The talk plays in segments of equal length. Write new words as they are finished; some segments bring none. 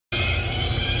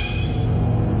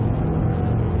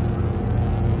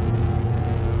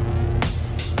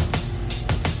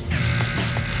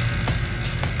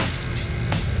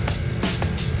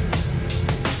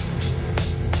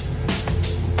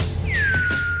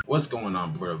What's going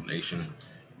on, Blurb Nation?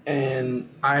 And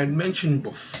I had mentioned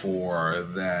before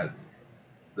that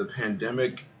the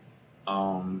pandemic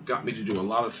got me to do a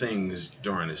lot of things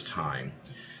during this time.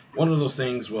 One of those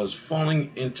things was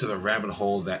falling into the rabbit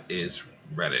hole that is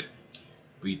Reddit.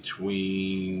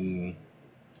 Between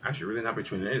Actually, really not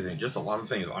between anything, just a lot of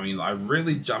things. I mean, I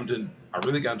really got into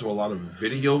a lot of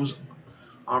videos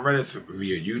on Reddit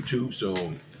via YouTube, so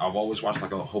I've always watched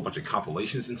like a whole bunch of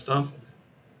compilations and stuff.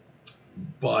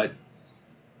 But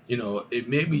it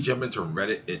made me jump into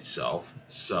Reddit itself.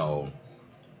 So,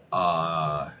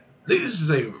 needless to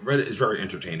say, Reddit is very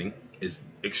entertaining. It's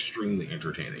extremely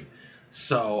entertaining.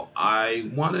 So I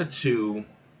wanted to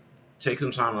take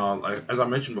some time out, like, as I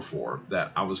mentioned before,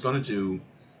 that I was going to do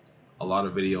a lot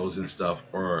of videos and stuff,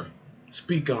 or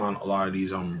speak on a lot of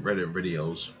these Reddit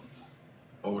videos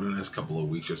over the next couple of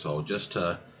weeks or so, just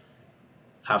to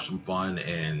have some fun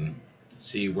and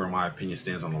see where my opinion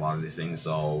stands on a lot of these things.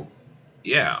 So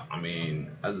yeah, I mean,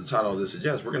 as the title of this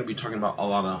suggests, we're going to be talking about a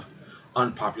lot of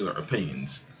unpopular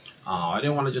opinions. I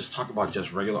didn't want to just talk about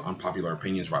just regular unpopular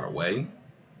opinions right away.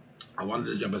 I wanted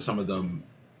to jump in some of the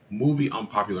movie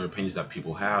unpopular opinions that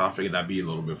people have. I figured that'd be a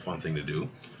little bit fun thing to do.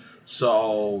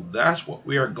 So that's what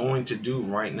we are going to do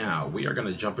right now. We are going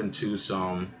to jump into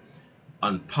some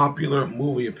unpopular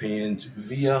movie opinions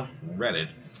via Reddit,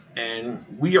 and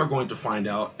we are going to find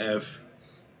out if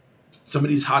some of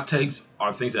these hot takes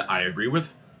are things that I agree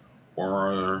with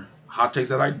or hot takes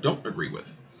that I don't agree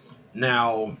with.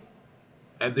 Now,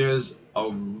 if there's a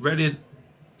Reddit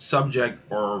subject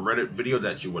or a Reddit video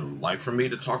that you would like for me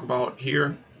to talk about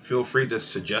here, feel free to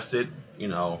suggest it,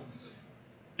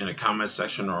 in a comment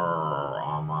section or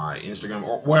on my Instagram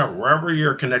or wherever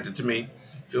you're connected to me.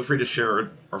 Feel free to share it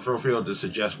or feel free to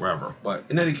suggest wherever. But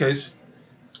in any case,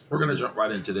 we're going to jump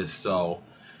right into this. So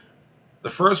the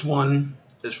first one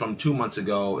is from 2 months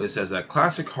ago. It says that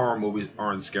classic horror movies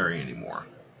aren't scary anymore.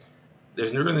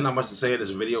 There's really not much to say in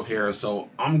this video here, so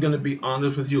I'm going to be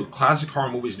honest with you. Classic horror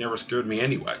movies never scared me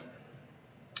anyway.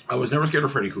 I was never scared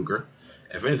of Freddy Krueger.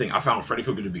 If anything, I found Freddy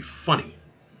Krueger to be funny.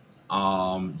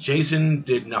 Jason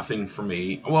did nothing for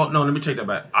me. Well, no, let me take that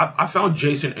back. I found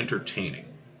Jason entertaining.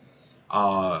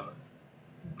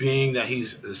 Being that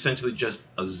he's essentially just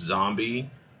a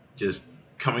zombie, just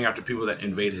coming after people that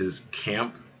invade his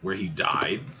camp where he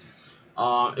died.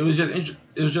 It was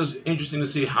just interesting to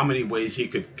see how many ways he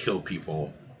could kill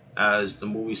people as the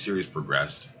movie series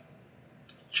progressed.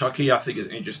 Chucky, I think, is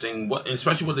interesting,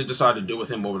 especially what they decided to do with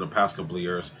him over the past couple of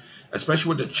years, especially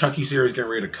with the Chucky series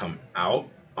getting ready to come out.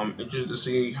 I'm interested to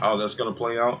see how that's going to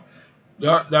play out.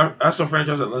 That's a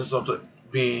franchise that lends itself to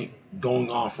being going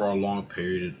on for a long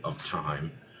period of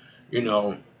time.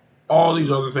 All these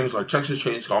other things like Texas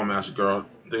Chainsaw Massacre,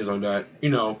 things like that,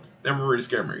 never really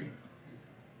scared me.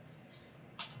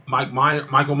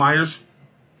 Michael Myers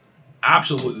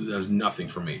absolutely does nothing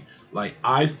for me. Like,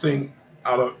 I think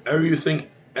out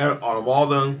of all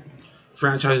the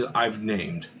franchises I've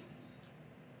named,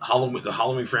 the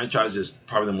Halloween franchise is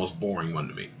probably the most boring one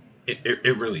to me.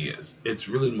 It really is. It's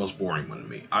really the most boring one to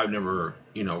me. I've never,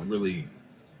 really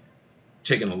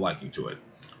taken a liking to it.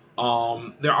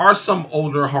 There are some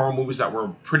older horror movies that were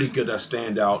pretty good that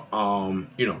stand out.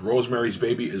 Rosemary's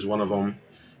Baby is one of them.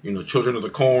 Children of the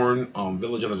Corn,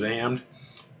 Village of the Damned.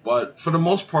 But for the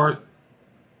most part,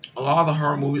 a lot of the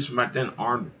horror movies from back then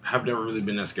have never really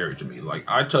been that scary to me. Like,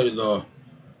 I tell you,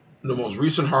 the most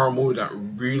recent horror movie that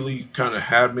really kind of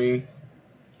had me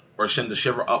or sent the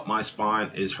shiver up my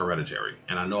spine is Hereditary.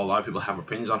 And I know a lot of people have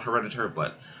opinions on Hereditary,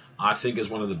 but I think it's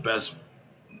one of the best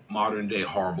modern day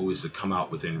horror movies to come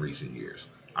out within recent years.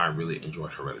 I really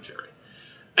enjoyed Hereditary.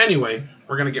 Anyway,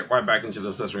 we're going to get right back into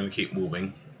this. We're going to keep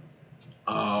moving.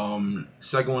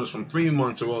 Second one is from 3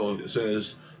 months ago. It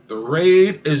says, The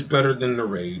Raid is better than The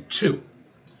Raid 2.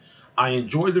 I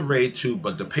enjoyed The Raid 2,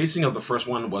 but the pacing of the first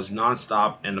one was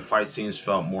non-stop and the fight scenes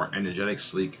felt more energetic,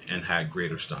 sleek, and had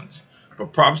greater stunts.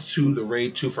 But props to The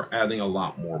Raid 2 for adding a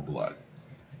lot more blood.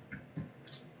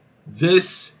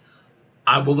 This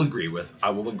I will agree with.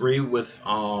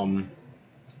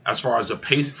 As far as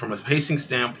from a pacing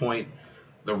standpoint,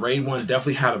 the Raid 1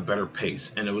 definitely had a better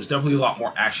pace, and it was definitely a lot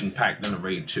more action-packed than the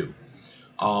Raid 2.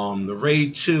 The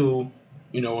Raid 2,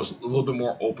 was a little bit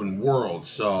more open world,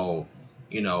 so,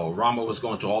 Rama was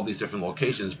going to all these different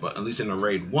locations, but at least in the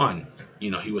Raid 1,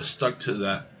 he was stuck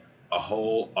to a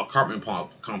whole apartment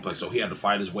complex, so he had to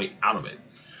fight his way out of it.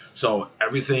 So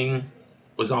everything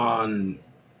was on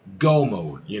go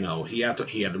mode. He had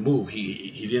to move.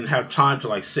 He didn't have time to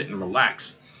like sit and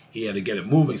relax. He had to get it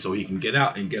moving so he can get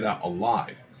out and get out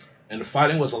alive. And the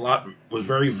fighting was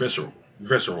very visceral.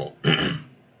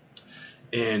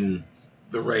 In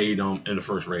the Raid in the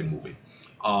first Raid movie.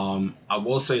 I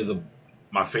will say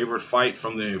my favorite fight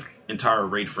from the entire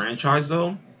Raid franchise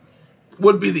though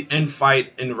would be the end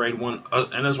fight in the Raid 1,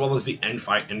 and as well as the end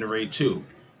fight in the Raid 2.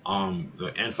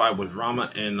 The end fight with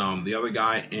Rama and the other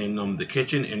guy in the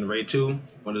kitchen in Raid 2,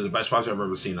 one of the best fights I've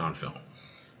ever seen on film.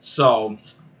 So,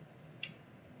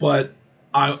 but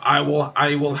I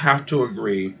will have to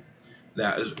agree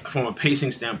that from a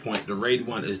pacing standpoint, the Raid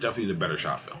 1 is definitely the better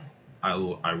shot film. I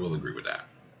will agree with that.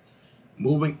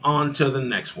 Moving on to the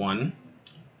next one,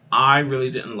 I really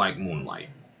didn't like Moonlight.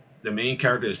 The main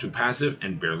character is too passive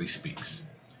and barely speaks.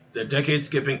 The decade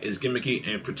skipping is gimmicky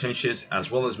and pretentious,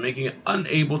 as well as making it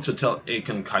unable to tell a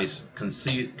concise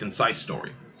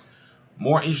story.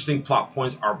 More interesting plot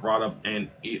points are brought up and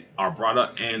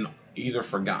either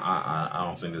forgot. I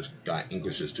don't think this guy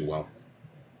English is too well.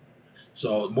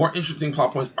 So more interesting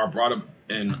plot points are brought up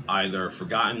and either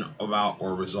forgotten about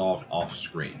or resolved off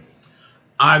screen.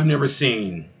 I've never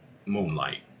seen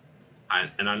Moonlight.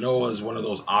 And I know it was one of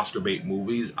those Oscar bait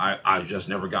movies. I've just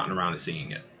never gotten around to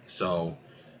seeing it. So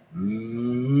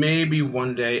maybe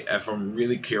one day, if I'm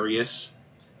really curious,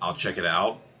 I'll check it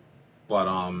out. But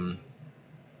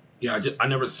yeah, I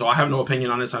never. So I have no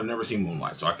opinion on this. I've never seen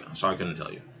Moonlight, so I couldn't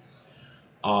tell you.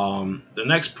 The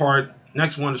next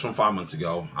one is from 5 months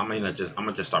ago. I'm gonna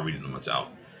just start reading the months out.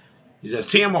 He says,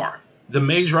 TMR, The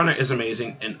Maze Runner is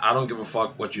amazing, and I don't give a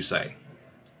fuck what you say.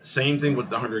 Same thing with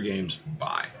The Hunger Games.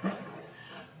 Bye.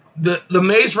 The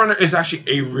Maze Runner is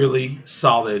actually a really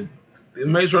solid. The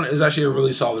Maze Runner is actually a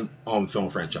really solid film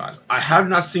franchise. I have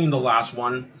not seen the last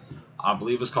one. I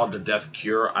believe it's called The Death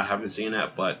Cure. I haven't seen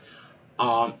that, but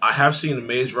I have seen The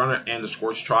Maze Runner and The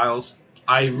Scorch Trials.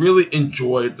 I really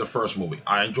enjoyed the first movie.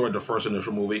 I enjoyed the first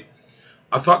initial movie.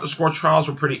 I thought The Scorch Trials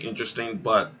were pretty interesting,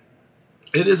 but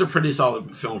it is a pretty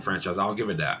solid film franchise. I'll give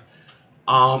it that.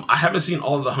 I haven't seen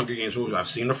all of the Hunger Games movies. I've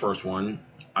seen the first one.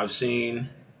 I've seen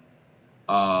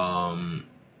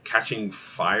Catching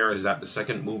Fire. Is that the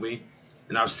second movie?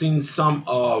 And I've seen some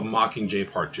of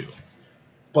Mockingjay Part 2.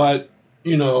 But,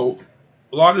 you know,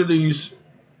 a lot of these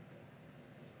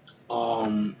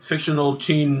fictional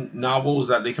teen novels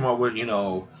that they come out with, you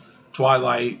know,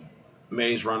 Twilight,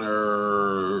 Maze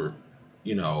Runner,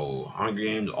 you know, Hunger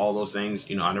Games, all those things,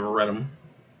 you know, I never read them.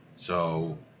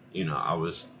 So, you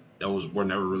know, were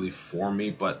never really for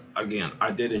me. But again,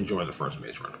 I did enjoy the first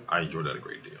Maze Runner. I enjoyed that a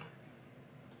great deal.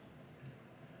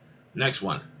 Next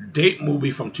one. Date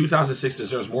movie from 2006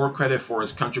 deserves more credit for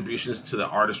its contributions to the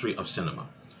artistry of cinema.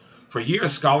 For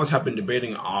years, scholars have been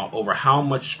debating over how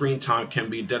much screen time can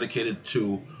be dedicated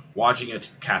to watching a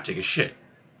cat take a shit.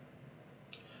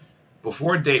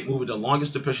 Before Date movie, the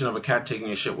longest depiction of a cat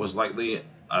taking a shit was likely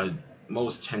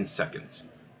most 10 seconds.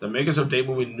 The makers of Date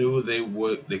movie knew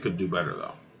they could do better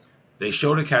though. They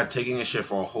showed a cat taking a shit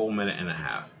for a whole minute and a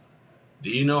half. Do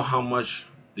you know how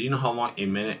long a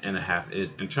minute and a half is?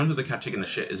 In terms of the cat taking a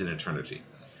shit, is an eternity.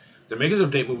 The makers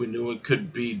of Date movie knew it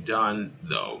could be done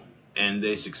though, and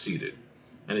they succeeded.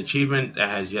 An achievement that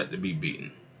has yet to be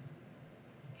beaten.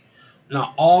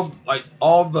 Now, all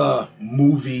the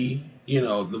movie, you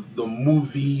know, the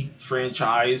movie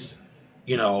franchise,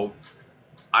 you know,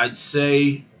 I'd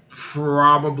say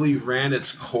probably ran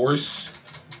its course.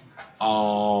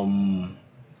 I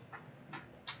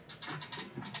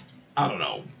don't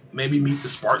know, maybe Meet the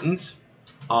Spartans.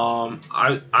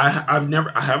 I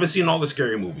haven't seen all the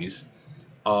Scary movies.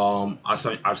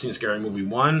 I've seen Scary Movie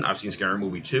 1, I've seen Scary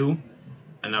Movie 2,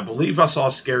 and I believe I saw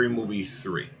Scary Movie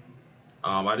 3.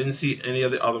 I didn't see any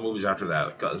of the other movies after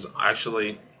that, because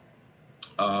actually,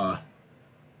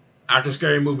 after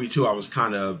Scary Movie 2, I was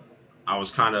kind of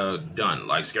done.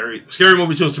 Like Scary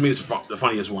Movie 2 to me is the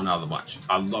funniest one out of the bunch.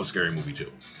 I love Scary Movie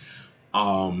 2.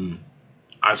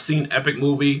 I've seen Epic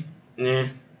Movie.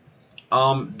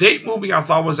 Date Movie I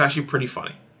thought was actually pretty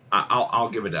funny. I'll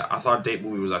give it that. I thought Date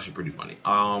Movie was actually pretty funny.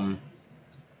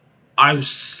 I've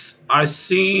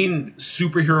seen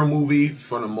Superhero Movie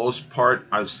for the most part.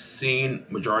 I've seen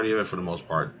majority of it for the most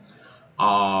part.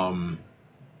 I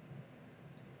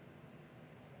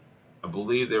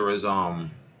believe there was I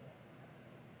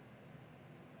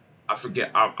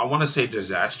forget. I want to say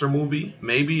Disaster Movie.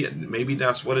 Maybe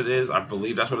that's what it is. I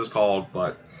believe that's what it's called.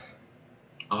 But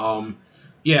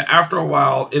yeah, after a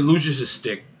while, it loses its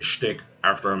shtick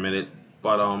after a minute.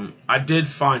 But I did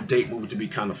find Date Movie to be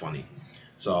kind of funny.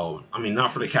 So I mean,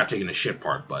 not for the cat taking the shit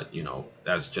part, but you know,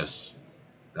 that's just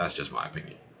my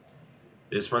opinion.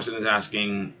 This person is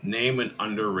asking, name an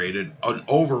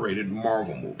overrated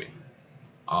Marvel movie.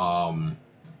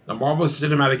 The Marvel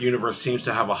Cinematic Universe seems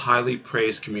to have a highly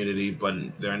praised community,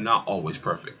 but they're not always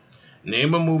perfect.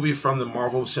 Name a movie from the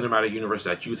Marvel Cinematic Universe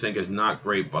that you think is not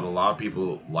great, but a lot of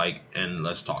people like, and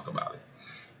let's talk about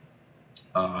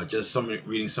it. Just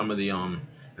reading some of the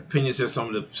opinions here.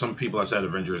 Some people have said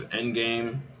Avengers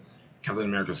Endgame, Captain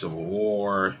America Civil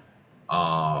War,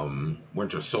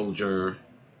 Winter Soldier,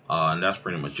 and that's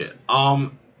pretty much it.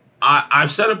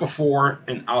 I've said it before,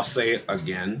 and I'll say it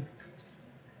again.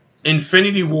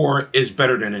 Infinity War is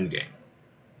better than Endgame,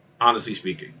 honestly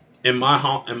speaking. In my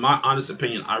honest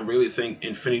opinion, I really think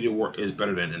Infinity War is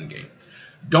better than Endgame.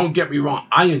 Don't get me wrong,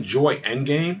 I enjoy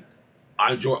Endgame.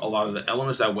 I enjoy a lot of the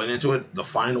elements that went into it. The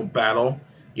final battle,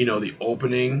 the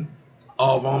opening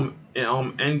of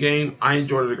Endgame. I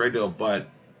enjoyed it a great deal, but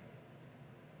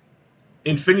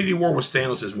Infinity War was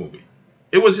Thanos' movie.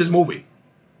 It was his movie.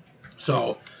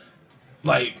 So,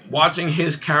 like, watching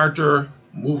his character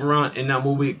move around in that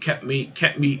movie kept me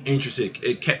interested.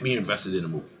 It kept me invested in the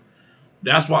movie.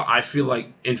 That's why I feel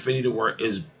like Infinity War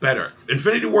is better.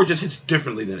 Infinity War just hits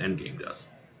differently than Endgame does.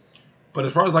 But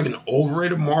as far as like an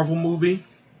overrated Marvel movie,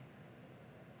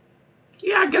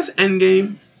 yeah, I guess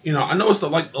Endgame. I know it's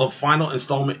like a final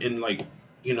installment in like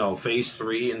Phase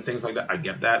 3 and things like that. I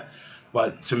get that,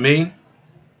 but to me,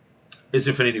 it's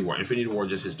Infinity War. Infinity War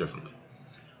just hits differently.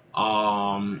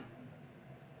 Um,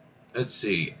 let's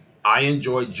see. I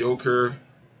enjoyed Joker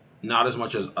not as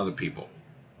much as other people.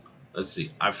 Let's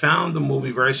see. I found the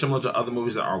movie very similar to other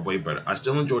movies that are way better. I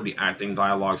still enjoyed the acting,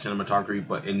 dialogue, cinematography,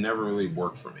 but it never really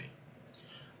worked for me.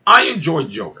 I enjoyed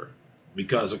Joker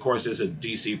because, of course, it's a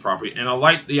DC property, and I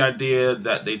like the idea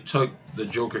that they took the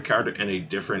Joker character in a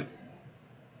different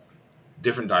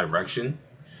direction.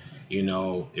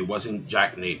 It wasn't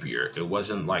Jack Napier. It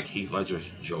wasn't like Heath Ledger's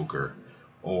Joker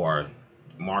or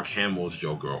Mark Hamill's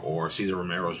Joker or Cesar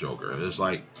Romero's Joker. It's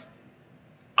like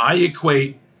I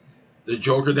equate the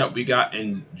Joker that we got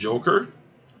in Joker,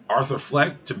 Arthur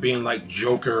Fleck, to being like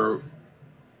Joker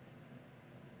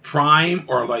Prime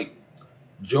or like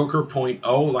Joker point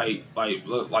oh, like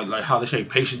how they say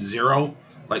Patient Zero,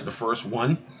 like the first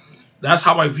one. That's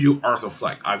how I view Arthur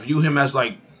Fleck. I view him as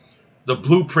like the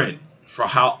blueprint for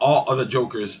how all other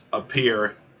Jokers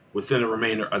appear within the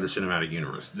remainder of the cinematic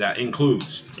universe. That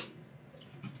includes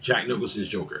Jack Nicholson's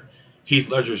Joker, Heath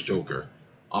Ledger's Joker,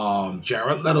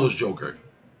 Jared Leto's Joker,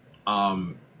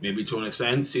 maybe to an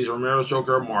extent Cesar Romero's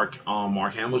Joker, Mark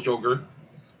Hamill's Joker,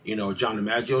 John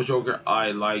DiMaggio's Joker.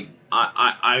 I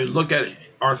look at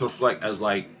Arthur Fleck as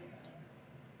like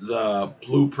the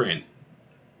blueprint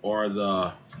or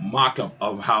the mock-up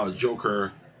of how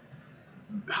the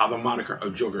moniker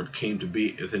of Joker came to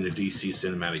be within the DC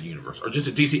cinematic universe, or just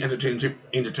the DC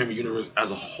entertainment universe as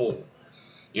a whole.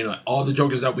 All the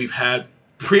Jokers that we've had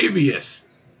previous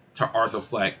to Arthur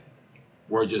Fleck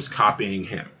were just copying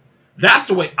him. That's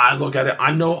the way I look at it.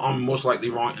 I know I'm most likely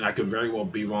wrong, and I could very well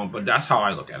be wrong, but that's how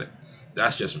I look at it.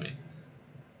 That's just me.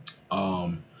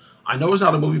 I know it's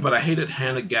not a movie, but I hated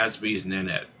Hannah Gadsby's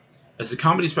Nanette. It's a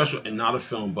comedy special and not a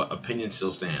film, but opinion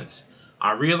still stands.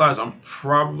 I realize I'm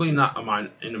probably not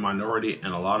in the minority,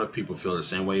 and a lot of people feel the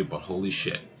same way, but holy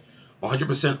shit.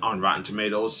 100% on Rotten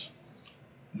Tomatoes.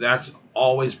 That's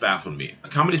always baffled me. A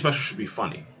comedy special should be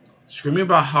funny. Screaming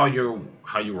about how you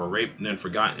were raped and then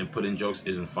forgotten and put in jokes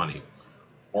isn't funny,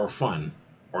 or fun,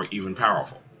 or even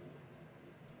powerful.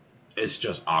 It's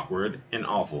just awkward and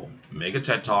awful. Make a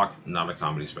TED Talk, not a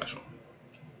comedy special.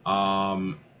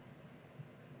 The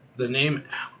name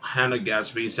Hannah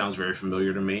Gadsby sounds very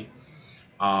familiar to me.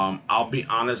 I'll be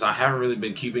honest, I haven't really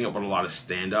been keeping up with a lot of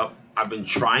stand-up. I've been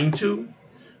trying to,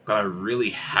 but I really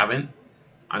haven't.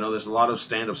 I know there's a lot of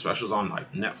stand-up specials on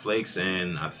like Netflix,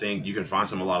 and I think you can find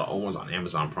a lot of old ones on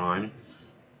Amazon Prime.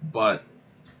 But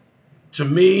to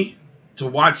me, to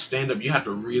watch stand-up, you have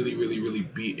to really, really, really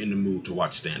be in the mood to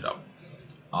watch stand-up.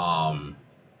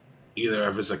 Either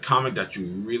if it's a comic that you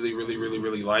really, really, really,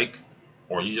 really like,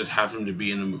 or you just happen to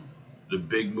be in the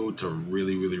big mood to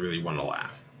really, really, really want to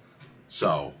laugh.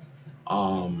 So,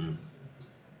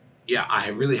 yeah, I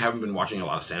really haven't been watching a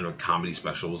lot of stand-up comedy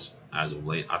specials as of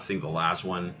late. I think the last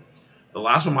one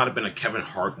might have been a Kevin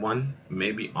Hart one,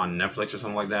 maybe on Netflix or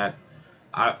something like that.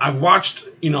 I've watched,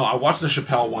 I watched the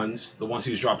Chappelle ones, the ones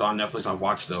he's dropped on Netflix. I've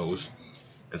watched those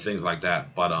and things like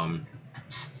that. But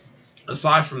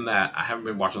aside from that, I haven't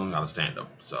been watching a lot of stand-up,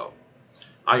 so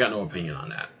I got no opinion on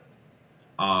that.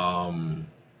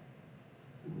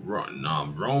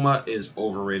 Roma is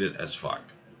overrated as fuck.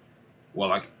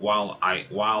 Well, while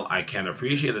I can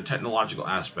appreciate the technological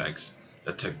aspects,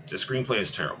 the screenplay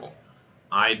is terrible.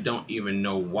 I don't even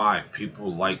know why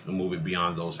people like the movie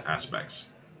beyond those aspects.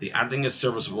 The acting is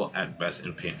serviceable at best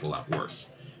and painful at worst.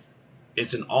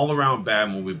 It's an all-around bad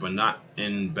movie, but not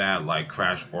in bad like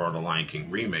Crash or The Lion King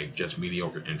remake, just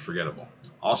mediocre and forgettable.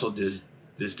 Also, this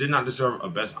did not deserve a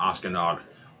Best Oscar nod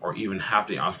or even half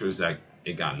the Oscars that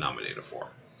it got nominated for.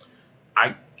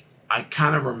 I I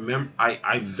kind of remember,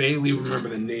 I vaguely remember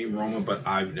the name Roma, but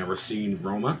I've never seen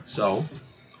Roma, so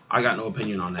I got no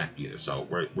opinion on that either. So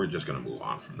we're just gonna move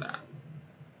on from that.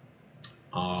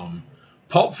 Um,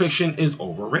 Pulp Fiction is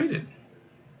overrated.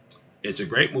 It's a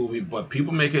great movie, but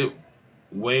people make it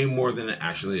way more than it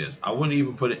actually is. I wouldn't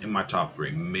even put it in my top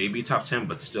three, maybe top 10,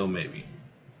 but still maybe.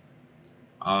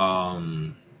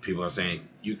 People are saying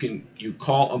you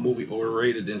call a movie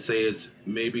overrated and say it's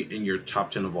maybe in your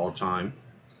top 10 of all time.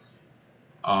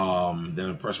 Then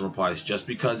a person replies, just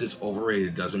because it's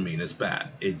overrated doesn't mean it's bad.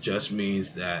 It just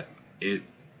means that it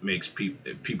makes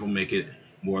people make it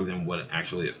more than what it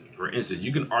actually is. For instance,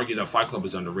 you can argue that Fight Club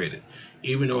is underrated,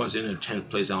 even though it's in the 10th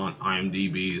place on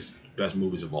IMDb's best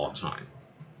movies of all time.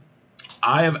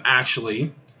 I have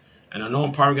actually, and I know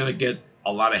I'm probably gonna get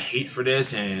a lot of hate for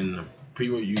this, and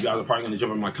people, you guys are probably gonna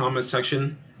jump in my comment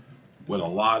section with a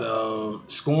lot of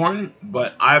scorn,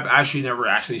 but I've actually never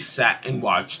actually sat and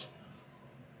watched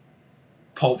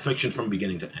Pulp Fiction from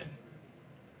beginning to end.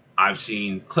 I've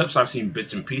seen clips, I've seen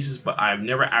bits and pieces, but I've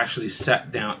never actually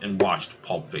sat down and watched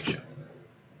Pulp Fiction.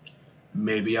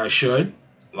 Maybe I should.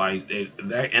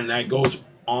 That goes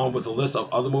on with a list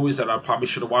of other movies that I probably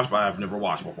should have watched, but I've never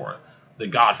watched before. The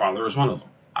Godfather is one of them.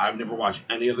 I've never watched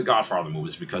any of the Godfather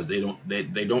movies because they don't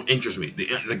interest me.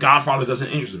 The Godfather doesn't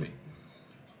interest me.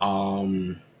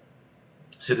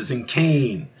 Citizen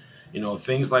Kane,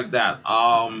 things like that.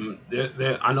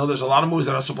 I know there's a lot of movies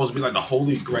that are supposed to be like the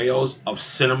holy grails of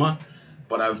cinema,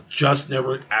 but I've just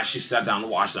never actually sat down to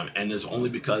watch them, and it's only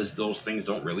because those things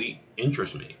don't really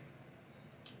interest me.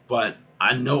 But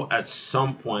I know at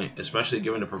some point, especially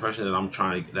given the profession that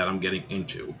I'm getting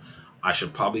into, I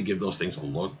should probably give those things a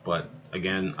look. But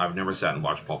again, I've never sat and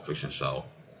watched Pulp Fiction, so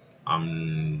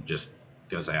I'm just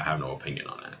gonna say I have no opinion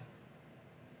on that.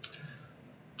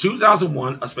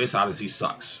 2001: A Space Odyssey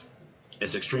sucks.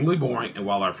 It's extremely boring, and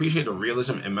while I appreciate the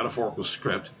realism and metaphorical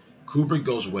script, Kubrick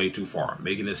goes way too far,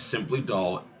 making it simply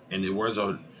dull. In the words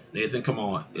of Nathan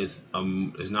Kamal, is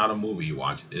not a movie you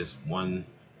watch; it's one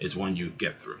you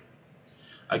get through.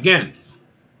 Again,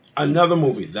 another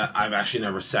movie that I've actually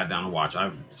never sat down and watched.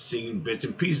 I've seen bits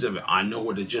and pieces of it. I know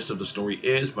what the gist of the story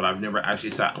is, but I've never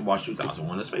actually sat and watched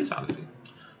 2001: A Space Odyssey.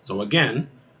 So again,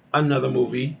 another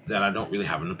movie that I don't really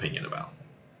have an opinion about.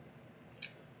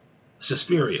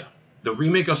 Suspiria. The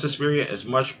remake of Suspiria is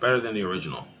much better than the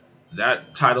original.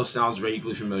 That title sounds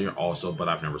vaguely familiar also, but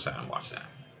I've never sat and watched that.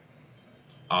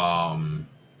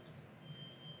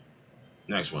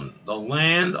 Next one. The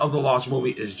Land of the Lost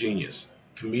movie is genius.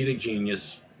 Comedic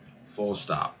genius. Full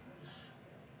stop.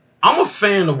 I'm a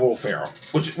fan of Will Ferrell,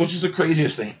 which is the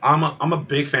craziest thing. I'm a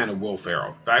big fan of Will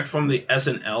Ferrell. Back from the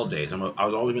SNL days,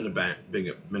 I've always been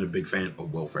a big fan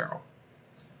of Will Ferrell.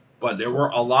 But there were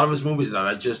a lot of his movies that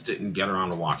I just didn't get around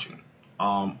to watching.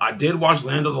 I did watch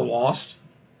Land of the Lost,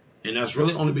 and that's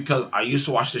really only because I used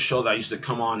to watch the show that used to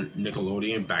come on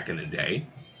Nickelodeon back in the day.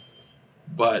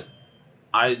 But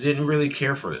I didn't really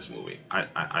care for this movie.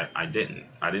 I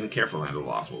didn't care for Land of the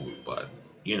Lost movie, but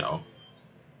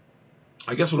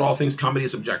I guess with all things, comedy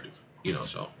is subjective,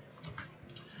 so.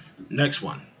 Next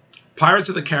one. Pirates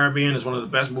of the Caribbean is one of the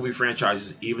best movie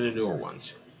franchises, even the newer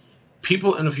ones.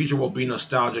 People in the future will be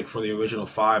nostalgic for the original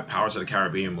 5 Pirates of the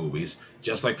Caribbean movies,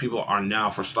 just like people are now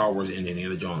for Star Wars and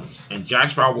Indiana Jones. And Jack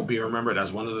Sparrow will be remembered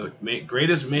as one of the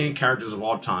greatest main characters of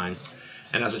all time,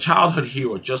 and as a childhood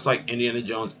hero, just like Indiana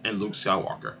Jones and Luke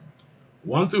Skywalker.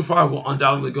 1 through 5 will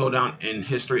undoubtedly go down in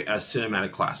history as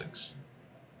cinematic classics.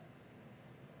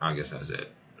 I guess that's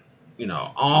it.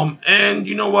 And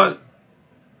you know what?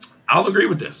 I'll agree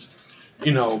with this.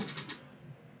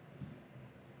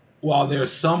 While there are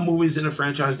some movies in the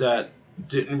franchise that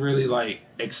didn't really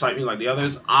excite me like the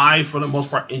others, I for the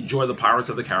most part enjoy the Pirates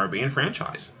of the Caribbean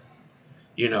franchise.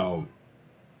 And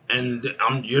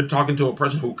you're talking to a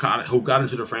person who got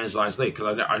into the franchise late,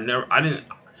 because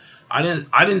I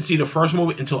didn't see the first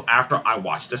movie until after I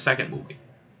watched the second movie.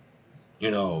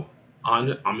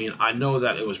 I know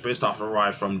that it was based off a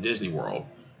ride from Disney World,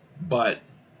 but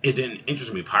it didn't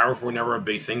interest me. Pirates were never a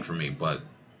big thing for me, but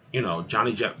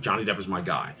Johnny Depp is my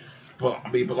guy.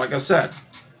 But like I said,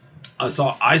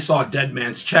 I saw Dead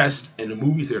Man's Chest in the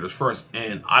movie theaters first,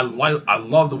 and I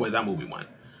love the way that movie went.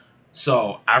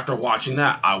 So after watching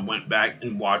that, I went back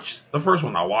and watched the first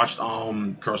one. I watched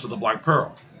Curse of the Black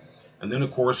Pearl, and then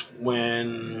of course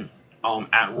when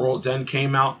At World's End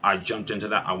came out, I jumped into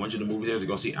that. I went to the movie theaters to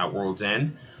go see At World's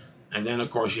End. And then of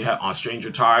course you had on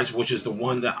Stranger Tides, which is the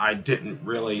one that I didn't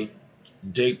really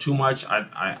dig too much.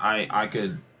 I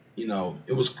could,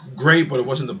 it was great, but it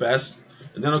wasn't the best.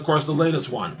 And then of course the latest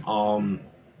one,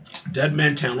 Dead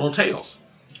Men Tell No Tales.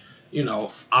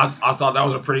 I thought that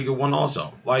was a pretty good one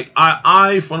also. Like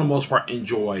I for the most part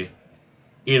enjoy,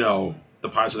 the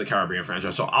Pirates of the Caribbean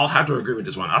franchise. So I'll have to agree with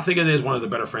this one. I think it is one of the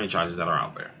better franchises that are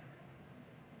out there.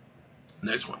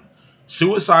 Next one.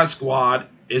 Suicide Squad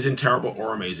isn't terrible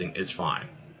or amazing. It's fine.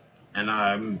 And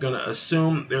I'm going to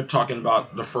assume they're talking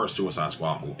about the first Suicide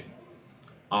Squad movie.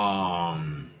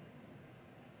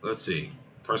 Let's see.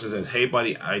 Person says, "Hey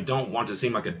buddy, I don't want to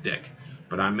seem like a dick,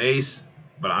 but I may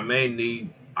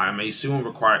soon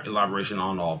require elaboration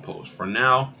on all posts. For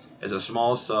now, as a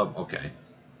small sub, okay.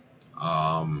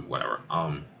 Whatever.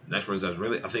 Next person says,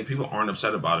 really, I think people aren't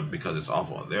upset about it because it's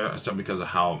awful. They're upset because of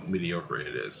how mediocre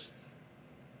it is.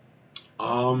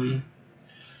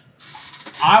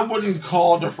 I wouldn't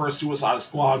call the first Suicide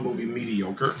Squad movie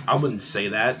mediocre. I wouldn't say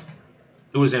that.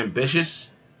 It was ambitious.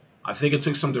 I think it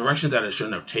took some direction that it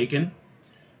shouldn't have taken.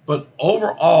 But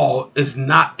overall, it's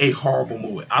not a horrible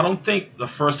movie. I don't think the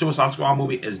first Suicide Squad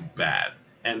movie is bad.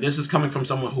 And this is coming from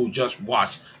someone who just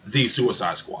watched The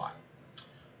Suicide Squad.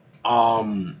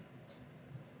 I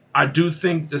do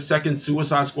think the second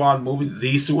Suicide Squad movie,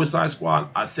 The Suicide Squad,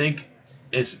 I think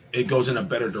it goes in a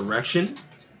better direction,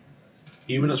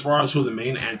 even as far as who the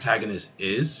main antagonist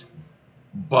is.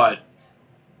 But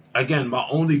again, my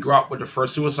only gripe with the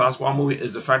first Suicide Squad movie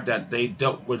is the fact that they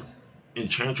dealt with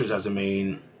Enchantress as the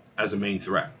main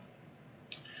threat.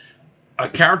 A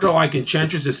character like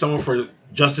Enchantress is someone for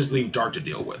Justice League Dark to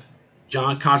deal with.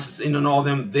 John Constantine and all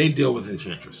them, they deal with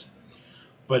Enchantress,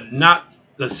 but not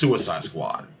the Suicide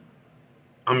Squad.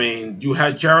 I mean, you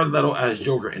had Jared Leto as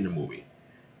Joker in the movie.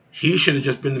 He should have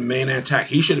just been the main attack.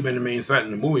 He should have been the main threat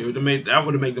in the movie. That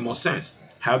would have made the most sense.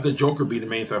 Have the Joker be the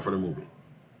main threat for the movie.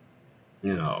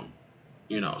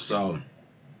 So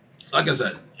like I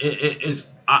said, it's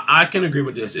I can agree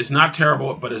with this. It's not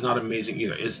terrible, but it's not amazing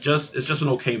either. It's just an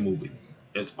okay movie.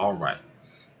 It's all right.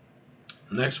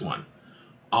 Next one.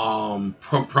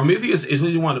 Prometheus is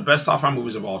easily one of the best sci-fi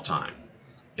movies of all time.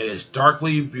 It is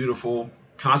darkly beautiful,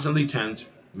 constantly tense,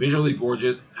 visually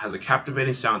gorgeous, has a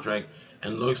captivating soundtrack,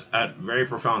 and looks at very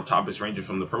profound topics ranging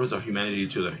from the purpose of humanity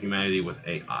to the humanity with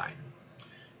AI.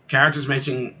 Characters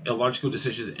making illogical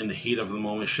decisions in the heat of the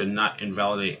moment should not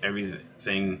invalidate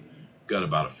everything good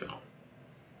about a film.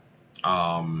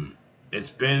 It's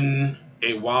been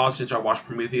a while since I watched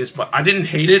Prometheus, but I didn't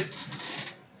hate it.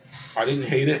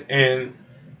 And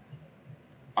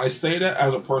I say that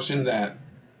as a person that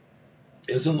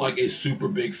isn't like a super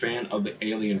big fan of the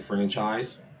Alien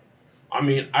franchise. I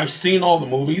mean, I've seen all the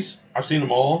movies. I've seen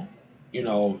them all.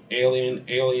 Alien,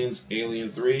 Aliens, Alien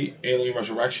 3, Alien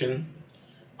Resurrection.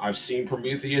 I've seen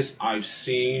Prometheus. I've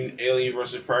seen Alien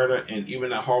vs. Predator, and even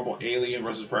that horrible Alien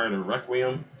vs. Predator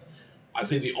Requiem. I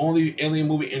think the only Alien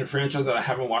movie in the franchise that I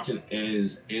haven't watched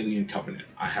is Alien Covenant.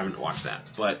 I haven't watched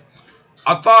that. But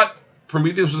I thought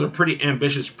Prometheus was a pretty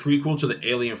ambitious prequel to the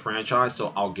Alien franchise,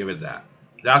 so I'll give it that.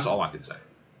 That's all I can say.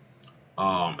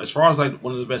 As far as like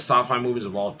one of the best sci-fi movies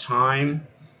of all time,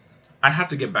 I'd have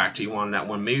to get back to you on that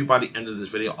one. Maybe by the end of this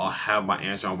video, I'll have my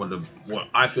answer on what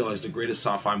I feel is the greatest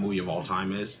sci-fi movie of all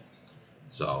time is.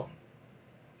 So,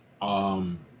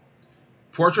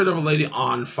 Portrait of a Lady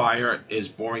on Fire is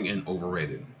boring and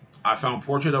overrated. I found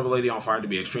Portrait of a Lady on Fire to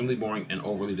be extremely boring and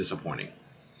overly disappointing.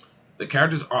 The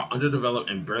characters are underdeveloped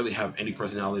and barely have any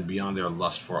personality beyond their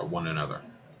lust for one another.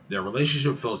 Their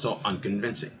relationship feels so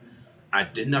unconvincing. I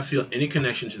did not feel any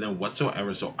connection to them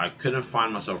whatsoever, so I couldn't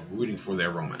find myself rooting for their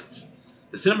romance.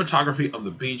 The cinematography of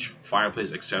the beach,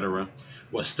 fireplace, etc.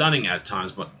 was stunning at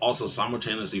times, but also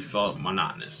simultaneously felt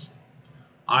monotonous.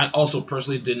 I also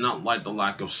personally did not like the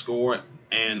lack of score,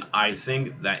 and I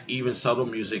think that even subtle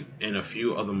music in a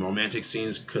few of the romantic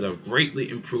scenes could have greatly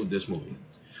improved this movie.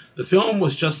 The film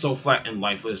was just so flat and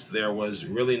lifeless, there was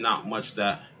really not much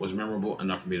that was memorable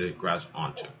enough for me to grasp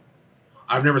onto.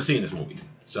 I've never seen this movie,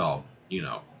 so,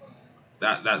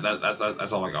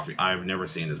 that's all I got for you. I've never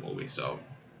seen this movie, so,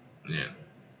 yeah.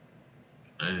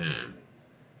 And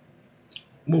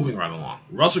moving right along.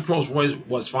 Russell Crowe's voice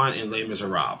was fine in Les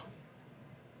Miserables.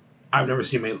 I've never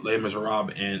seen Les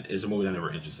Miserables, and it's a movie that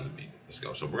never interested me. Let's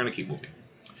go. So we're going to keep moving.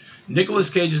 Nicolas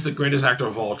Cage is the greatest actor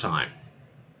of all time.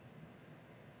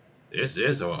 This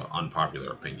is an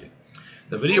unpopular opinion.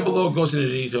 The video below goes into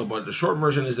detail, but the short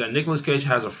version is that Nicolas Cage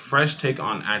has a fresh take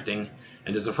on acting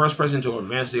and is the first person to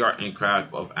advance the art and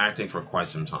craft of acting for quite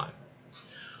some time.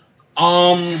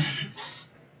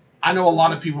 I know a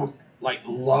lot of people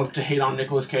love to hate on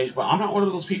Nicolas Cage, but I'm not one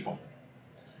of those people.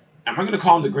 Am I going to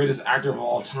call him the greatest actor of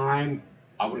all time?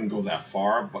 I wouldn't go that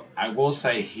far, but I will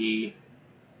say he's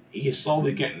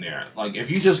slowly getting there. Like if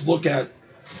you just look at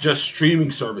just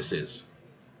streaming services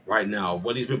right now,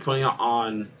 what he's been putting out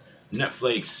on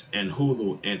Netflix and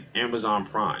Hulu and Amazon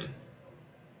Prime,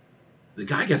 the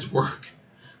guy gets work.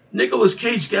 Nicolas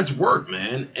Cage gets work,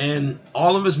 man, and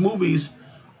all of his movies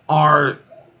are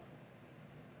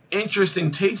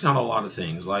interesting takes on a lot of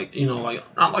things. Like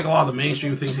like not like a lot of the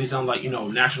mainstream things he's done, like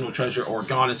National Treasure or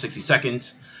Gone in 60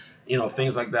 Seconds,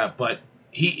 things like that. But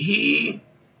he's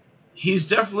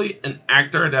definitely an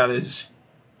actor that is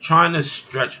trying to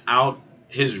stretch out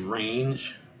his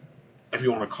range, if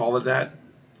you want to call it that,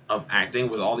 of acting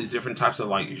with all these different types of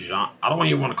like genre. I don't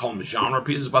even want to call them genre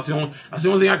pieces, but that's the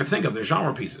only thing I can think of. They're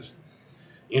genre pieces.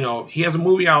 He has a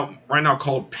movie out right now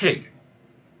called Pig,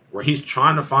 where he's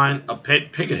trying to find a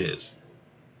pet pig of his.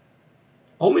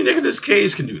 Only Nicolas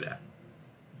Cage can do that.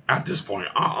 At this point,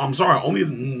 I'm sorry, only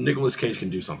Nicolas Cage can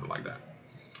do something like that.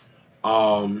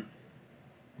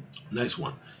 Next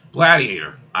one,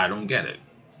 Gladiator. I don't get it.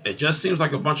 It just seems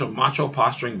like a bunch of macho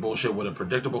posturing bullshit with a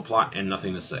predictable plot and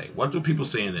nothing to say. What do people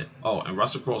say in it? Oh, and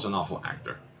Russell Crowe's an awful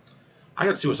actor. I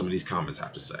gotta see what some of these comments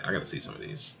have to say. I gotta see some of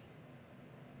these.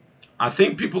 I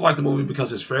think people like the movie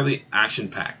because it's fairly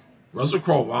action-packed. Russell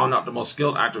Crowe, while not the most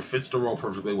skilled actor, fits the role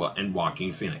perfectly well in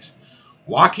Joaquin Phoenix.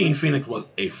 Joaquin Phoenix was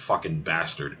a fucking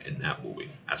bastard in that movie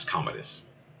as Commodus.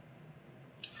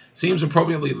 Seems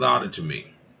appropriately lauded to me.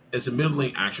 It's a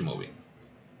middling action movie.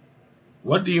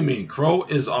 What do you mean? Crowe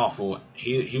is awful.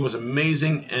 He was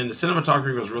amazing, and the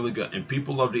cinematography was really good, and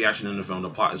people love the action in the film. The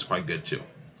plot is quite good too.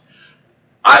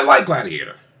 I like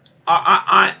Gladiator.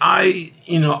 I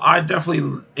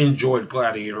definitely enjoyed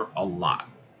Gladiator a lot.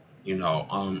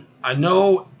 I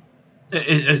know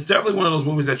it's definitely one of those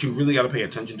movies that you really got to pay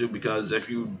attention to, because if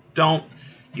you don't,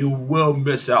 you will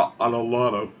miss out on a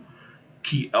lot of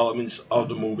key elements of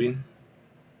the movie.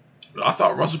 But I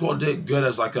thought Russell Crowe did good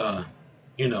as like a,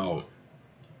 he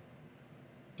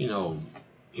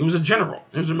was a general.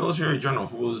 He was a military general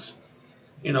who was,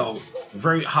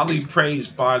 very highly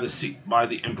praised by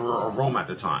the Emperor of Rome at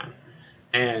the time.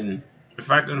 And the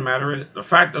fact of the matter is, the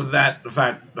fact that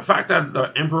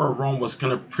the Emperor of Rome was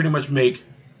gonna pretty much make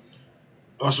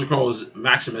Russell Crowe's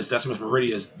Maximus Decimus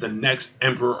Meridius the next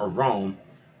Emperor of Rome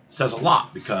says a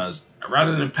lot, because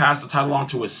rather than pass the title on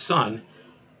to his son,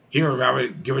 he would rather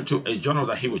give it to a general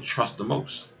that he would trust the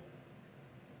most.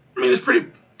 I mean, it's pretty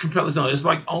compelling. It's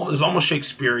like it's almost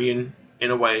Shakespearean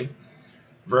in a way,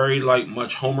 very like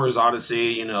much Homer's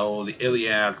Odyssey, the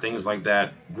Iliad, things like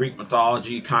that, Greek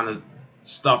mythology kind of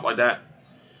stuff like that.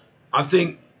 I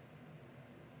think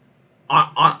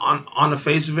on the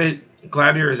face of it,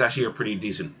 Gladiator is actually a pretty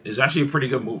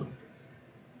good movie.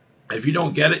 If you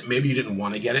don't get it, maybe you didn't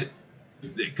want to get it,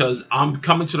 because I'm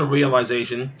coming to the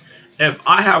realization, if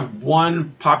I have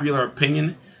one popular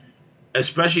opinion,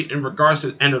 especially in regards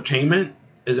to entertainment,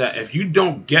 is that if you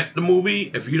don't get the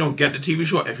movie, if you don't get the TV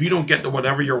show, if you don't get the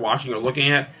whatever you're watching or looking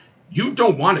at, you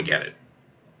don't want to get it.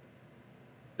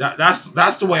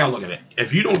 That's the way I look at it.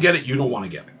 If you don't get it, you don't want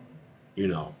to get it.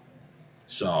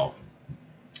 So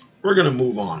we're gonna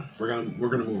move on. We're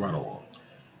gonna move right along.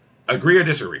 Agree or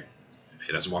disagree?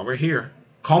 Hey, that's why we're here.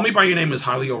 Call Me by Your Name is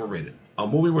highly overrated. A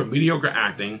movie with mediocre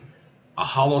acting, a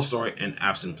hollow story, and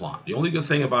absent plot. The only good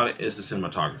thing about it is the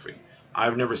cinematography.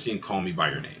 I've never seen Call Me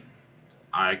by Your Name.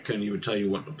 I couldn't even tell you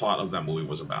what the plot of that movie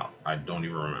was about. I don't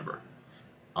even remember.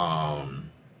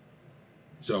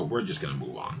 So we're just gonna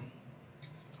move on.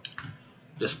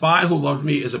 The Spy Who Loved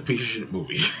Me is a piece of shit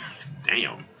movie.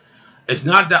 Damn. It's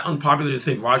not that unpopular to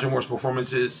think Roger Moore's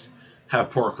performances have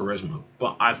poor charisma,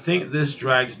 but I think this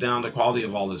drags down the quality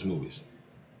of all his movies,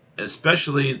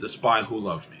 especially The Spy Who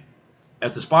Loved Me.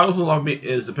 If The Spy Who Loved Me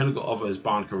is the pinnacle of his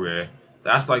Bond career,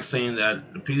 that's like saying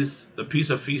that the piece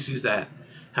of feces that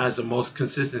has the most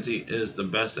consistency is the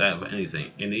best out of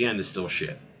anything. In the end, it's still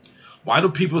shit. Why do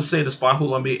people say The Spy Who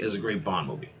Loved Me is a great Bond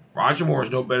movie? Roger Moore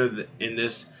is no better in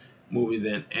this movie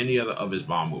than any other of his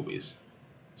Bond movies.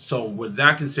 So with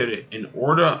that considered, in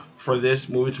order for this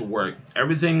movie to work,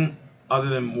 everything other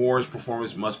than Moore's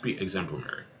performance must be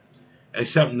exemplary.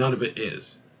 Except none of it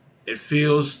is. It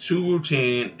feels too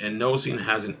routine, and no scene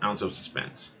has an ounce of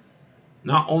suspense.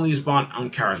 Not only is Bond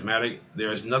uncharismatic,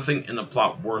 there is nothing in the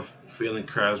plot worth feeling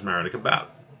charismatic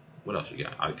about. What else you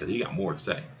got? Because he got more to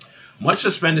say. Much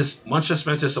suspense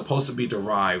is supposed to be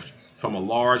derived from a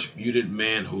large, muted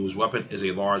man whose weapon is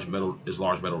large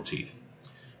metal teeth.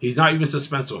 He's not even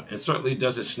suspenseful, and certainly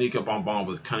doesn't sneak up on Bond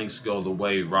with cunning skill the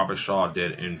way Robert Shaw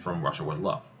did in From Russia with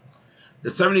Love. The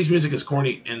 70s music is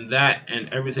corny, and that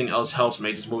and everything else helps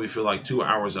make this movie feel like 2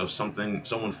 hours of someone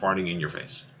farting in your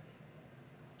face.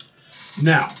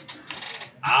 Now,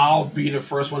 I'll be the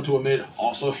first one to admit,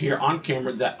 also here on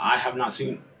camera, that I have not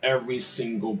seen every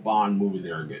single Bond movie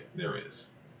there is.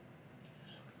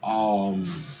 Um,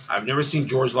 I've never seen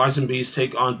George Lazenby's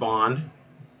take on Bond.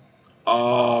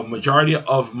 Majority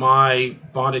of my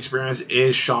Bond experience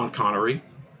is Sean Connery.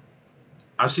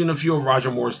 I've seen a few of Roger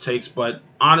Moore's takes, but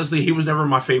honestly, he was never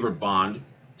my favorite Bond.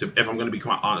 If I'm going to be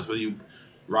quite honest with you,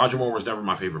 Roger Moore was never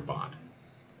my favorite Bond.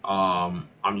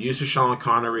 I'm used to Sean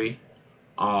Connery.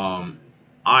 Um,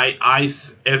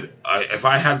 if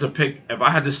I had to pick, if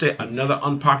I had to state another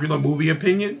unpopular movie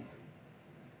opinion,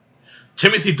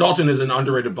 Timothy Dalton is an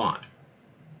underrated Bond.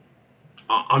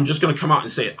 I'm just going to come out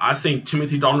and say it. I think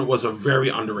Timothy Dalton was a very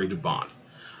underrated Bond.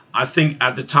 I think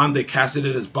at the time they casted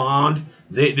it as Bond,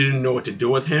 they didn't know what to do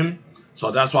with him.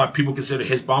 So that's why people consider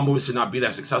his Bond movies to not be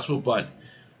that successful. But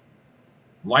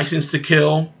License to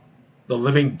Kill, The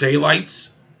Living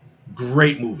Daylights,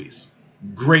 great movies.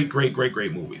 Great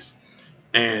movies.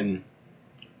 And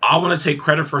I want to take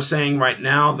credit for saying right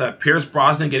now that Pierce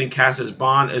Brosnan getting cast as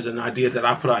Bond is an idea that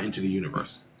I put out into the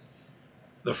universe.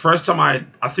 I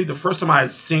think the first time I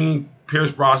had seen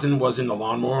Pierce Brosnan was in The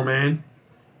Lawnmower Man,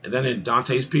 and then in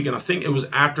Dante's Peak, and I think it was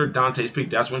after Dante's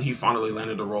Peak that's when he finally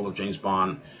landed the role of James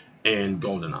Bond in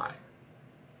GoldenEye.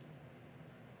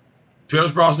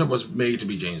 Pierce Brosnan was made to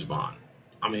be James Bond.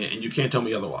 I mean, and you can't tell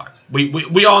me otherwise.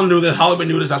 We all knew this. Hollywood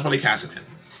knew this. That's why they casted him.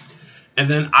 And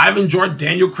then I've enjoyed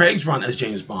Daniel Craig's run as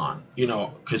James Bond. You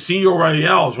know, Casino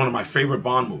Royale is one of my favorite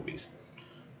Bond movies.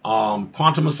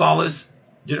 Quantum of Solace,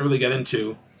 didn't really get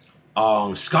into.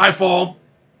 Skyfall,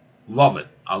 love it.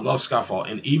 I love Skyfall.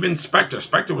 And even Spectre.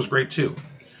 Spectre was great too.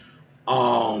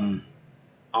 We're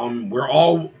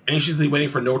all anxiously waiting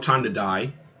for No Time to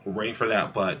Die. We're waiting for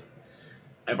that. But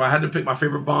if I had to pick my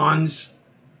favorite Bonds,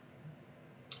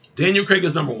 Daniel Craig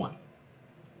is number one.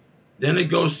 Then it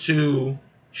goes to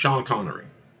Sean Connery.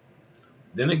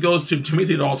 Then it goes to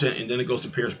Timothy Dalton, and then it goes to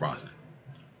Pierce Brosnan.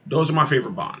 Those are my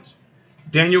favorite Bonds.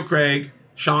 Daniel Craig,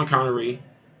 Sean Connery,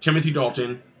 Timothy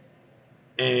Dalton,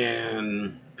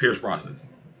 and Pierce Brosnan.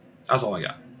 That's all I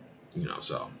got. You know,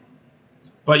 so.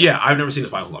 But yeah, I've never seen The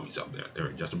Spy Who Loved Me, so there,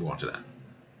 just to move on to that.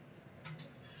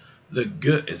 The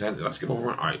Good, did I skip over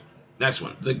one? All right, next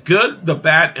one. The Good, the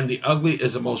Bad, and the Ugly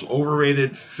is the most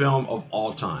overrated film of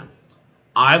all time.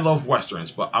 I love Westerns,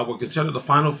 but I would consider the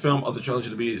final film of the trilogy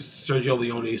to be Sergio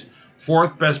Leone's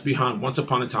fourth best behind Once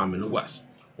Upon a Time in the West,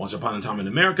 Once Upon a Time in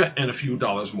America, and A Few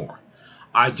Dollars More.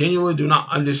 I genuinely do not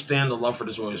understand the love for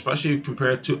this movie, especially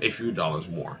compared to A Few Dollars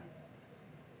More.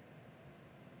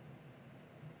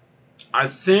 I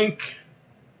think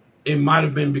it might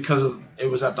have been because it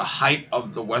was at the height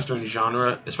of the Western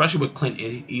genre, especially with Clint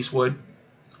Eastwood.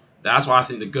 That's why I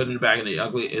think The Good and the Bad and the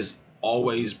Ugly is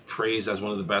always praised as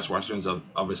one of the best westerns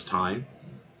of its time.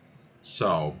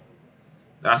 So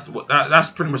that's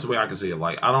pretty much the way I can see it.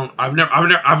 Like I've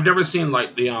never seen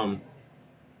like the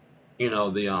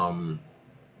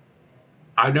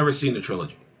I've never seen the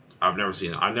trilogy. I've never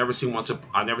seen it. I've never seen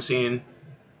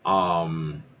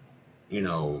you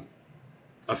know,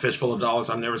 A Fistful of Dollars.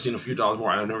 I've never seen A Few Dollars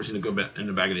More. I've never seen The Good and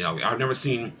the Bad and the Ugly. I've never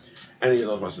seen any of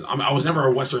those westerns. I was never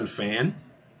a western fan,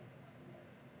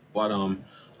 but I'm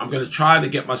gonna try to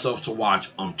get myself to watch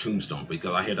Tombstone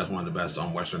because I hear that's one of the best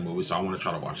western movies. So I want to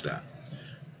try to watch that.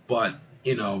 But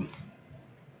you know,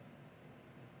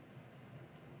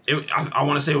 I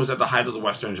want to say it was at the height of the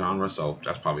western genre, so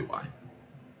that's probably why.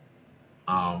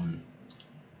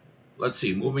 Let's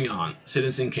see. Moving on.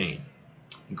 Citizen Kane.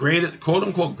 Quote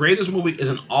unquote greatest movie is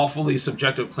an awfully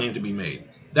subjective claim to be made.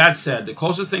 That said, the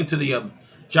closest thing to the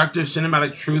objective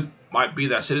cinematic truth might be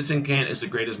that Citizen Kane is the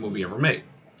greatest movie ever made.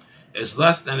 It's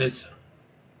less that it's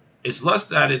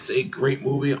a great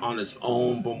movie on its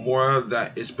own, but more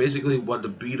that it's basically what the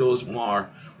Beatles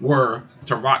were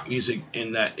to rock music,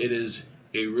 in that it is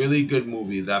a really good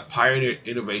movie that pioneered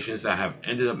innovations that have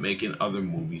ended up making other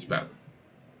movies better.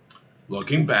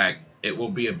 Looking back, it will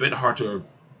be a bit hard to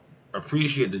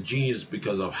appreciate the genius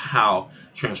because of how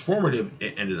transformative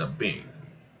it ended up being.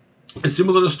 It's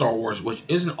similar to Star Wars, which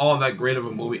isn't all that great of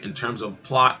a movie in terms of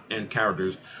plot and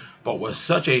characters, but was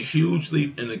such a huge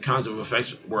leap in the kinds of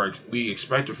effects we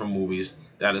expected from movies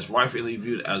that is rightfully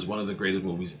viewed as one of the greatest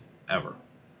movies ever.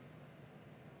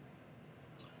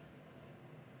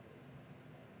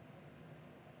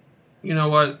 You know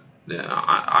what?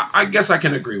 I guess I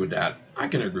can agree with that.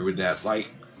 Like,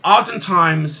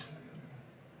 oftentimes,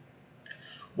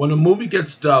 when a movie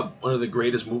gets dubbed one of the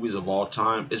greatest movies of all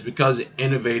time, it's because it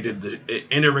innovated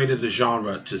the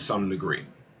genre to some degree.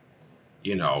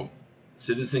 You know,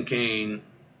 Citizen Kane,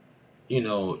 you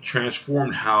know,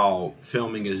 transformed how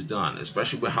filming is done,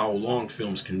 especially with how long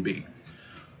films can be.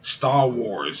 Star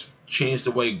Wars changed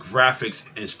the way graphics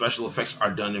and special effects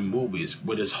are done in movies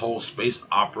with this whole space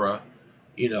opera,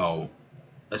 you know,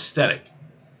 aesthetic.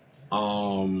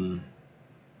 Um,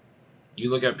 you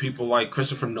look at people like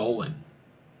Christopher Nolan,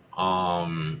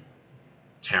 um,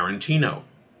 Tarantino,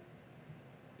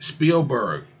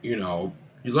 Spielberg. You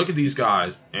look at these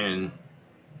guys and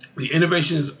the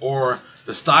innovations or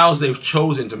the styles they've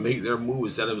chosen to make their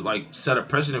movies that have like set a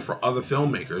precedent for other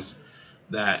filmmakers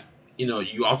that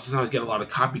you oftentimes get a lot of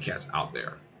copycats out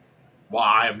there. While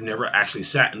I have never actually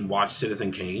sat and watched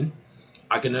Citizen Kane,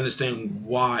 I can understand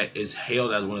why it's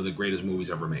hailed as one of the greatest movies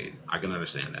ever made. I can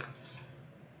understand that.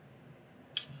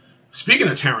 Speaking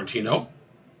of Tarantino,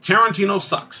 Tarantino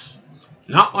sucks.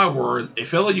 Not my words. A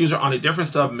fellow user on a different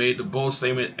sub made the bold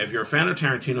statement, if you're a fan of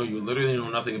Tarantino, you literally know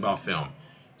nothing about film.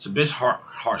 It's a bit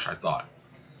harsh, I thought.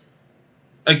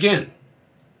 Again,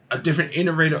 a different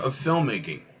innovator of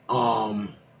filmmaking.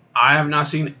 I have not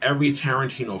seen every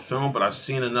Tarantino film, but I've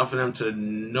seen enough of them to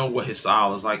know what his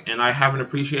style is like, and I have an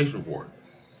appreciation for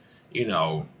it.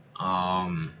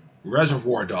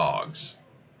 Reservoir Dogs,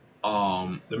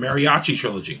 the Mariachi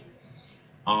trilogy,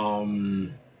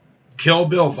 Kill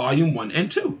Bill Volume 1 and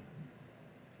 2.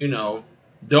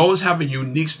 Those have a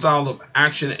unique style of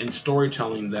action and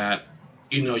storytelling that,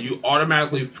 you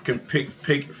automatically can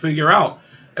figure out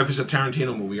if it's a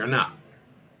Tarantino movie or not.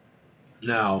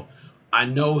 Now, I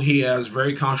know he has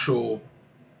very controversial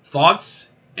thoughts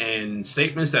and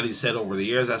statements that he said over the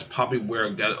years. That's probably where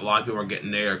a lot of people are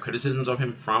getting their criticisms of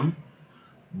him from.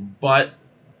 But,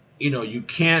 you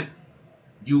can't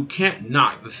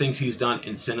knock the things he's done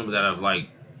in cinema that have like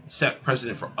set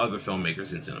precedent for other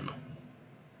filmmakers in cinema.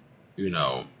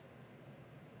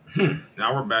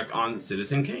 Now we're back on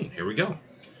Citizen Kane. Here we go.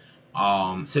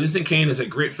 Citizen Kane is a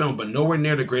great film, but nowhere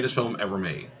near the greatest film ever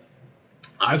made.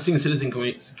 I've seen Citizen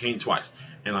Kane twice,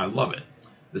 and I love it.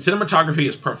 The cinematography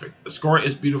is perfect, the score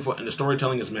is beautiful, and the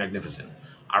storytelling is magnificent.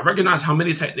 I recognize how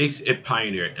many techniques it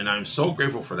pioneered, and I'm so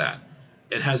grateful for that.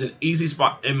 It has an easy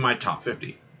spot in my top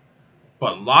 50.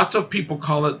 But lots of people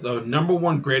call it the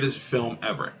 #1 greatest film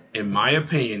ever. In my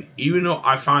opinion, even though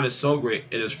I find it so great,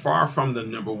 it is far from the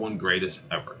 #1 greatest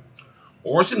ever.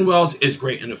 Orson Welles is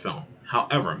great in the film.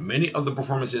 However, many of the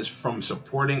performances from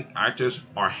supporting actors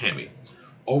are hammy,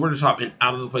 over the top, and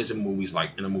out of the place in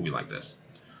a movie like this.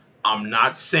 I'm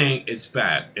not saying it's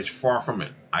bad. It's far from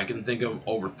it. I can think of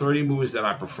over 30 movies that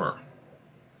I prefer,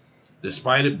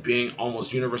 despite it being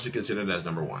almost universally considered as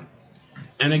 #1.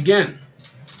 And again,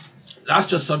 that's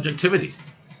just subjectivity.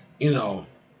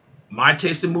 My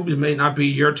taste in movies may not be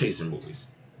your taste in movies.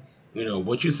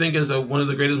 What you think is one of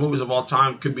the greatest movies of all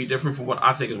time could be different from what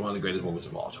I think is one of the greatest movies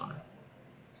of all time.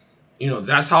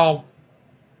 That's how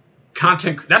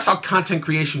content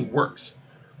creation works.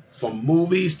 From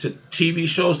movies to TV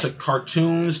shows to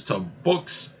cartoons to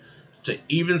books to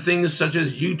even things such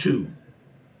as YouTube.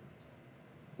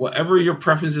 Whatever your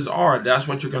preferences are, that's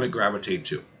what you're going to gravitate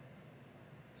to.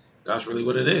 That's really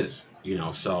what it is.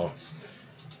 So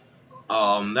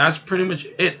that's pretty much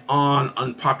it on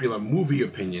unpopular movie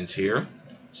opinions here.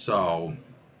 So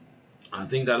I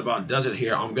think that about does it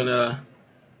here. I'm gonna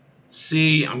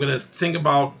think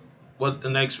about what the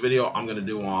next video I'm gonna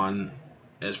do on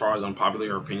as far as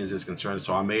unpopular opinions is concerned.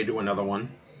 So I may do another one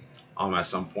at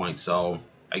some point. So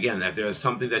again, if there's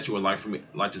something that you would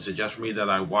like to suggest for me that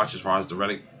I watch as far as the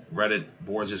Reddit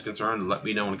boards is concerned, let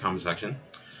me know in the comment section.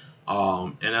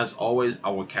 And as always,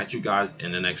 I will catch you guys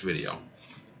in the next video.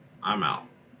 I'm out.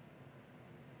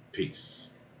 Peace.